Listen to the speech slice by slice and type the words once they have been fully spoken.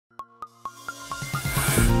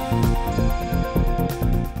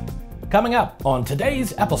Coming up on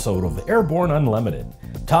today's episode of Airborne Unlimited,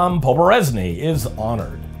 Tom Poberezny is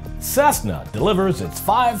honored. Cessna delivers its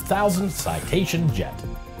 5000th Citation jet.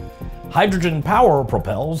 Hydrogen power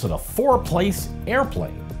propels in a four-place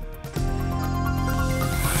airplane.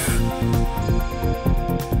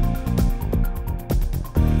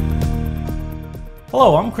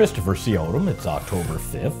 Hello, I'm Christopher C. Odom. It's October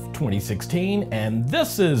 5th, 2016, and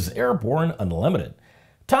this is Airborne Unlimited.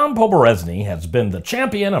 Tom Poberezny has been the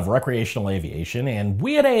champion of recreational aviation, and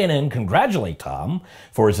we at A&N congratulate Tom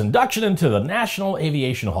for his induction into the National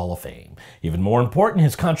Aviation Hall of Fame. Even more important,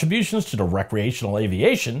 his contributions to the recreational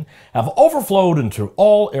aviation have overflowed into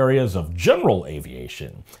all areas of general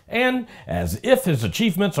aviation. And as if his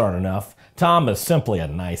achievements aren't enough, Tom is simply a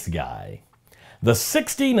nice guy. The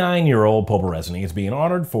 69-year-old Poberezny is being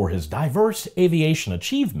honored for his diverse aviation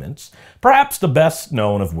achievements, perhaps the best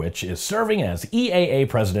known of which is serving as EAA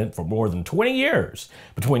president for more than 20 years,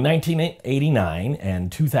 between 1989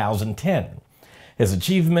 and 2010. His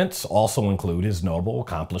achievements also include his notable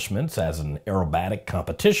accomplishments as an aerobatic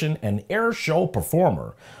competition and air show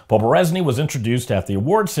performer. Poberezny was introduced at the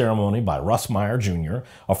award ceremony by Russ Meyer Jr.,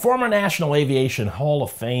 a former National Aviation Hall of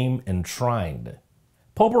Fame enshrined.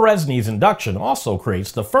 Poberezny's induction also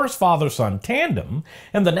creates the first father-son tandem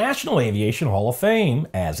in the National Aviation Hall of Fame,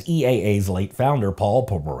 as EAA's late founder, Paul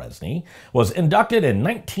Poberezny, was inducted in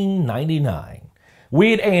 1999.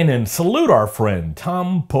 We at A&N salute our friend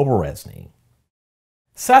Tom Poberezny.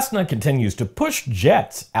 Cessna continues to push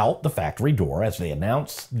jets out the factory door as they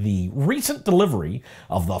announce the recent delivery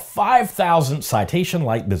of the 5000th Citation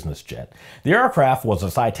light business jet. The aircraft was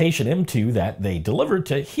a Citation M2 that they delivered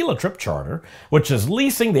to Helitrip Charter, which is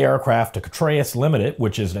leasing the aircraft to Catreus Limited,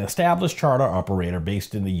 which is an established charter operator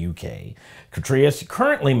based in the UK. Catreus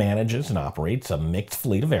currently manages and operates a mixed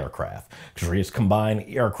fleet of aircraft. Catreus' combined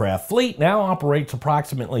aircraft fleet now operates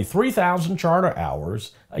approximately 3,000 charter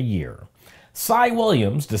hours a year. Cy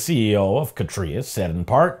Williams, the CEO of Catreus, said in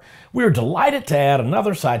part, "We are delighted to add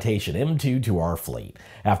another Citation M2 to our fleet.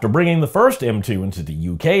 After bringing the first M2 into the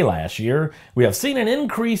UK last year, we have seen an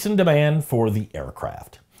increase in demand for the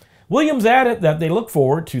aircraft." Williams added that they look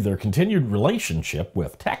forward to their continued relationship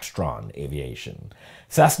with Textron Aviation.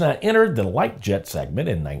 Cessna entered the light jet segment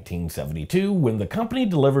in 1972 when the company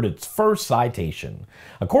delivered its first Citation.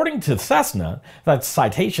 According to Cessna, that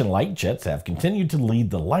Citation light jets have continued to lead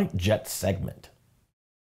the light jet segment.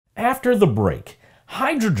 After the break,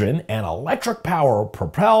 hydrogen and electric power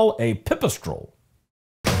propel a pipistrel.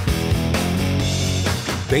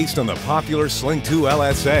 Based on the popular Sling 2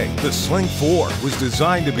 LSA, the Sling 4 was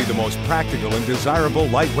designed to be the most practical and desirable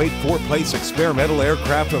lightweight four-place experimental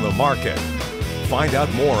aircraft on the market. Find out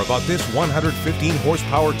more about this 115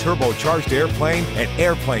 horsepower turbocharged airplane at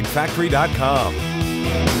airplanefactory.com.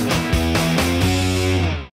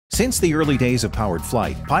 Since the early days of powered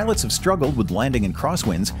flight, pilots have struggled with landing in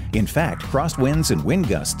crosswinds. In fact, crosswinds and wind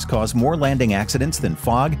gusts cause more landing accidents than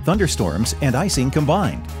fog, thunderstorms, and icing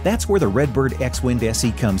combined. That's where the Redbird X-Wind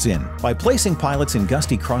SE comes in. By placing pilots in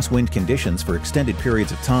gusty crosswind conditions for extended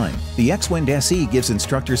periods of time, the X-Wind SE gives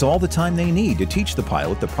instructors all the time they need to teach the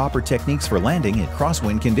pilot the proper techniques for landing in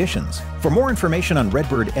crosswind conditions. For more information on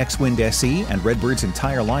Redbird X-Wind SE and Redbird's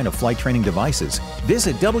entire line of flight training devices,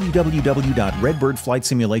 visit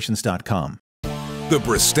www.redbirdflightsimulation.com. The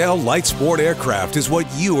Bristol Light Sport aircraft is what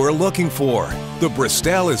you are looking for. The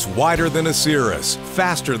Bristol is wider than a Cirrus,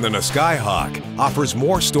 faster than a Skyhawk, offers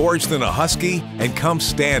more storage than a Husky, and comes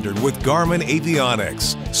standard with Garmin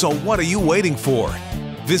avionics. So what are you waiting for?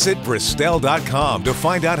 Visit Bristol.com to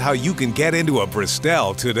find out how you can get into a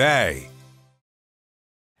Bristol today.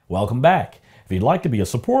 Welcome back. If you'd like to be a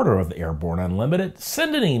supporter of Airborne Unlimited,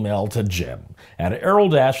 send an email to Jim at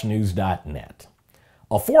aero-news.net.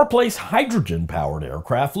 A four-place hydrogen-powered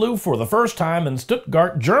aircraft flew for the first time in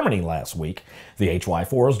Stuttgart, Germany last week. The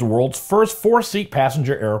HY-4 is the world's first four-seat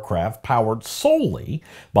passenger aircraft powered solely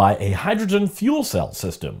by a hydrogen fuel cell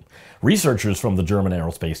system. Researchers from the German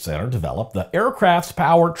Aerospace Center developed the aircraft's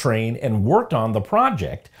powertrain and worked on the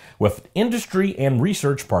project with industry and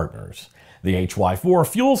research partners. The HY-4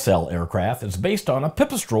 fuel cell aircraft is based on a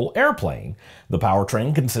pipistrel airplane. The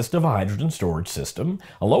powertrain consists of a hydrogen storage system,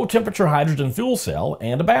 a low-temperature hydrogen fuel cell,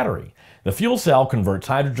 and a battery. The fuel cell converts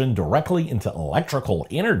hydrogen directly into electrical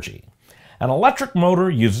energy. An electric motor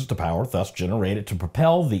uses the power thus generated to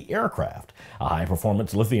propel the aircraft. A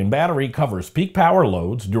high-performance lithium battery covers peak power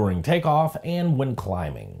loads during takeoff and when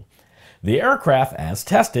climbing. The aircraft, as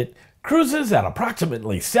tested, cruises at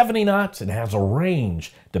approximately 70 knots and has a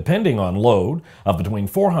range, depending on load, of between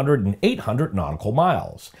 400 and 800 nautical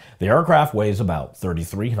miles. The aircraft weighs about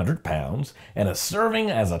 3,300 pounds and is serving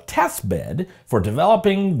as a test bed for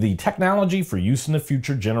developing the technology for use in the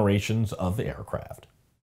future generations of the aircraft.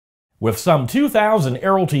 With some 2,000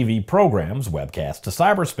 aero-tv programs webcast to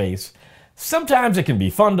cyberspace, sometimes it can be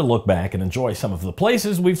fun to look back and enjoy some of the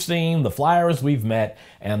places we've seen, the flyers we've met,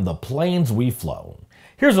 and the planes we've flown.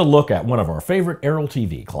 Here's a look at one of our favorite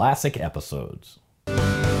aero-tv classic episodes.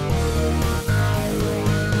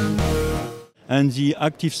 And the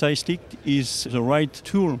active side stick is the right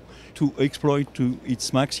tool to exploit to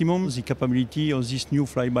its maximum the capability of this new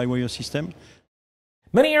fly-by-wire system.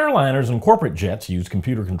 Many airliners and corporate jets use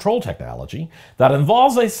computer control technology that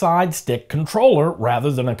involves a side stick controller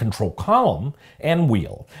rather than a control column and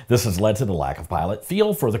wheel. This has led to the lack of pilot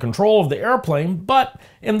feel for the control of the airplane, but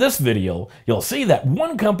in this video, you'll see that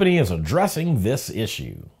one company is addressing this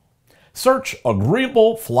issue. Search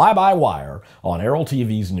Agreeable Fly-by-Wire on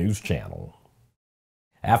Aero-TV's news channel.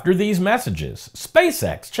 After these messages,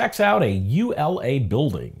 SpaceX checks out a ULA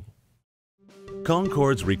building.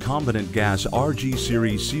 Concorde's recombinant gas RG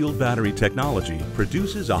series sealed battery technology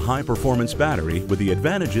produces a high-performance battery with the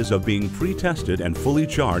advantages of being pre-tested and fully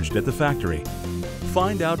charged at the factory.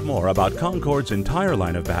 Find out more about Concorde's entire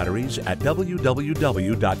line of batteries at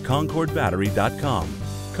www.concordebattery.com.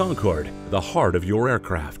 Concorde, the heart of your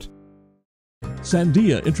aircraft.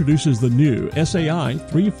 Sandia introduces the new SAI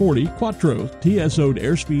 340 Quattro TSO'd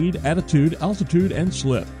airspeed, attitude, altitude, and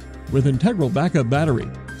slip. With integral backup battery,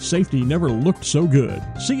 safety never looked so good.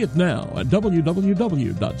 See it now at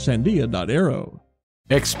www.sandia.aero.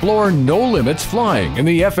 Explore no limits flying in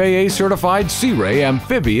the FAA-certified Sea Ray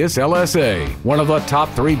Amphibious LSA, one of the top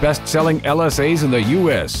 3 best-selling LSAs in the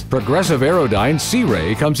U.S. Progressive Aerodyne Sea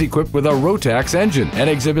Ray comes equipped with a Rotax engine and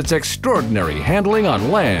exhibits extraordinary handling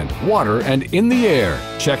on land, water, and in the air.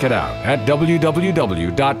 Check it out at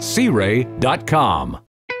www.searay.com.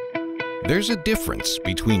 There's a difference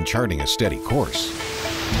between charting a steady course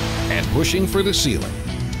and pushing for the ceiling.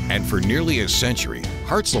 And for nearly a century,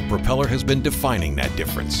 Hartzell Propeller has been defining that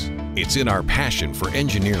difference. It's in our passion for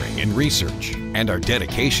engineering and research and our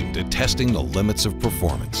dedication to testing the limits of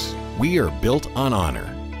performance. We are built on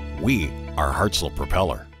honor. We are Hartzell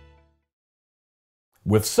Propeller.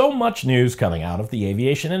 With so much news coming out of the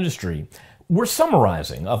aviation industry, we're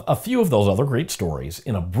summarizing a few of those other great stories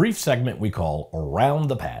in a brief segment we call Around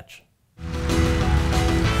the Patch.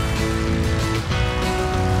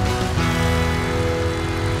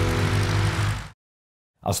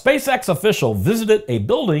 A SpaceX official visited a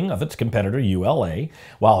building of its competitor ULA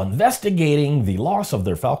while investigating the loss of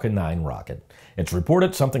their Falcon 9 rocket. It's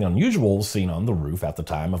reported something unusual was seen on the roof at the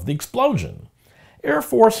time of the explosion. Air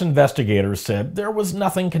Force investigators said there was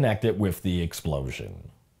nothing connected with the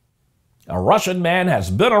explosion. A Russian man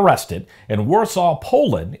has been arrested in Warsaw,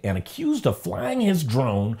 Poland, and accused of flying his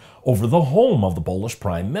drone over the home of the Polish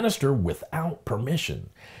Prime Minister without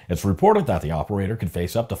permission. It's reported that the operator could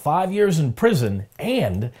face up to 5 years in prison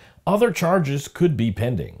and other charges could be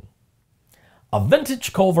pending. A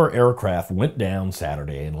vintage Culver aircraft went down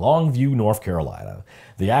Saturday in Longview, North Carolina.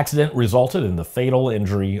 The accident resulted in the fatal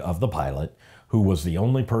injury of the pilot, who was the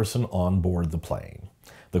only person on board the plane.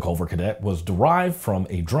 The Culver Cadet was derived from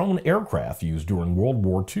a drone aircraft used during World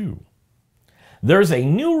War II. There's a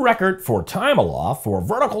new record for time aloft for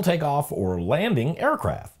vertical takeoff or landing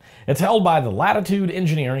aircraft. It's held by the Latitude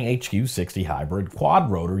Engineering HQ-60 hybrid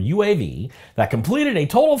quad-rotor UAV that completed a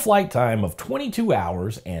total flight time of 22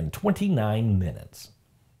 hours and 29 minutes.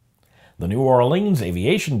 The New Orleans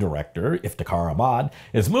Aviation Director, Iftikhar Ahmad,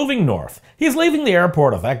 is moving north. He's leaving the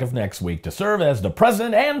airport effective next week to serve as the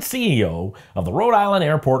president and CEO of the Rhode Island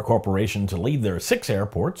Airport Corporation to lead their 6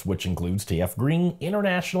 airports, which includes T.F. Green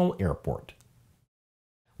International Airport.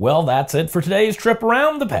 Well, that's it for today's trip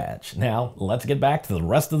around the patch. Now, let's get back to the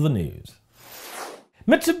rest of the news.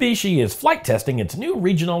 Mitsubishi is flight testing its new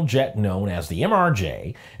regional jet known as the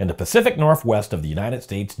MRJ in the Pacific Northwest of the United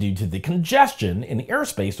States due to the congestion in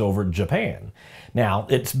airspace over Japan. Now,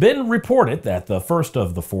 it's been reported that the first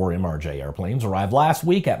of the 4 MRJ airplanes arrived last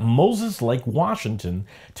week at Moses Lake, Washington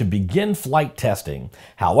to begin flight testing.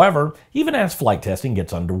 However, even as flight testing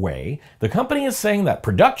gets underway, the company is saying that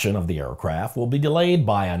production of the aircraft will be delayed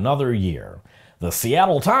by another year. The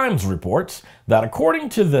Seattle Times reports that according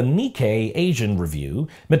to the Nikkei Asian Review,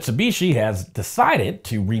 Mitsubishi has decided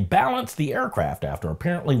to rebalance the aircraft after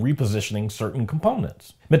apparently repositioning certain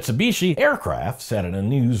components. Mitsubishi Aircraft said in a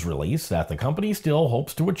news release that the company still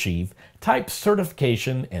hopes to achieve type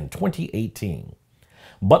certification in 2018.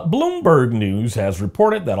 But Bloomberg News has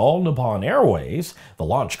reported that All Nippon Airways, the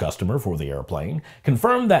launch customer for the airplane,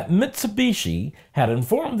 confirmed that Mitsubishi had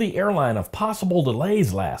informed the airline of possible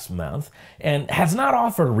delays last month and has not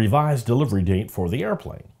offered a revised delivery date for the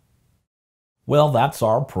airplane. Well, that's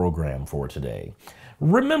our program for today.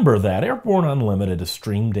 Remember that Airborne Unlimited is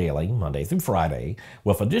streamed daily, Monday through Friday,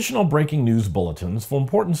 with additional breaking news bulletins for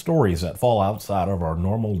important stories that fall outside of our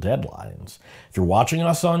normal deadlines. If you're watching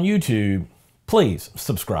us on YouTube, please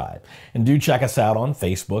subscribe, and do check us out on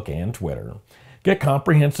Facebook and Twitter. Get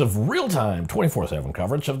comprehensive, real-time, 24/7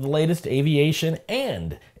 coverage of the latest aviation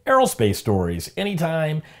and aerospace stories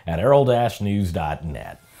anytime at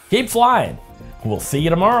aero-news.net. Keep flying. We'll see you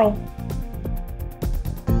tomorrow.